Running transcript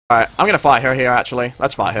Alright, I'm gonna fight her here, actually.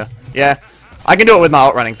 Let's fight her. Yeah. I can do it with my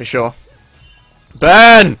ult running, for sure.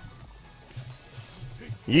 Burn!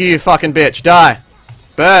 You fucking bitch. Die.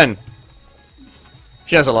 Burn.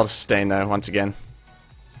 She has a lot of sustain, though, once again.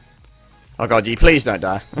 Oh god, you please don't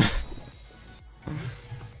die.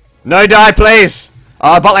 No die, please!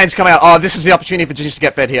 Bot lane's coming out. Oh, this is the opportunity for just to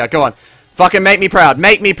get fed here. Go on. Fucking make me proud.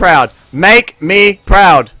 Make me proud. Make me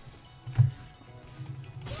proud.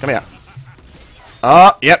 Come here.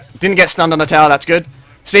 Oh, yep. Didn't get stunned on the tower. That's good.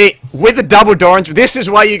 See, with the double Dorans, this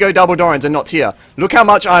is why you go double Dorans and not tier. Look how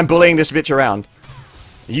much I'm bullying this bitch around.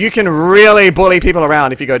 You can really bully people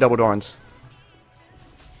around if you go double Dorans.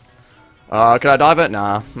 Could I dive it?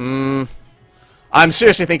 Nah. I'm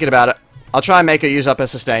seriously thinking about it. I'll try and make her use up her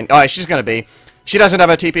sustain. Oh, she's gonna be. She doesn't have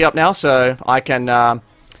her TP up now, so I can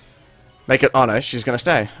make it. Oh no, she's gonna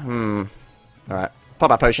stay. Alright.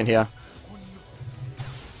 Pop my potion here.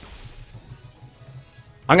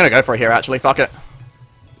 I'm gonna go for it here, actually. Fuck it.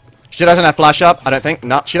 She doesn't have flash up, I don't think.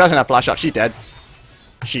 No, she doesn't have flash up. She's dead.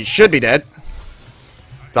 She should be dead.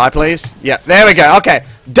 Die, please. Yeah, there we go. Okay.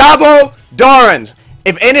 Double Dorans.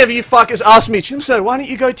 If any of you fuckers ask me, Chimpso, why don't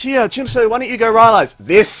you go tier? Chimpso, why don't you go Rylais?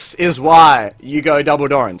 This is why you go double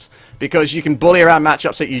Dorans. Because you can bully around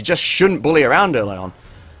matchups that you just shouldn't bully around early on.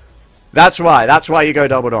 That's why. That's why you go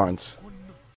double Dorans.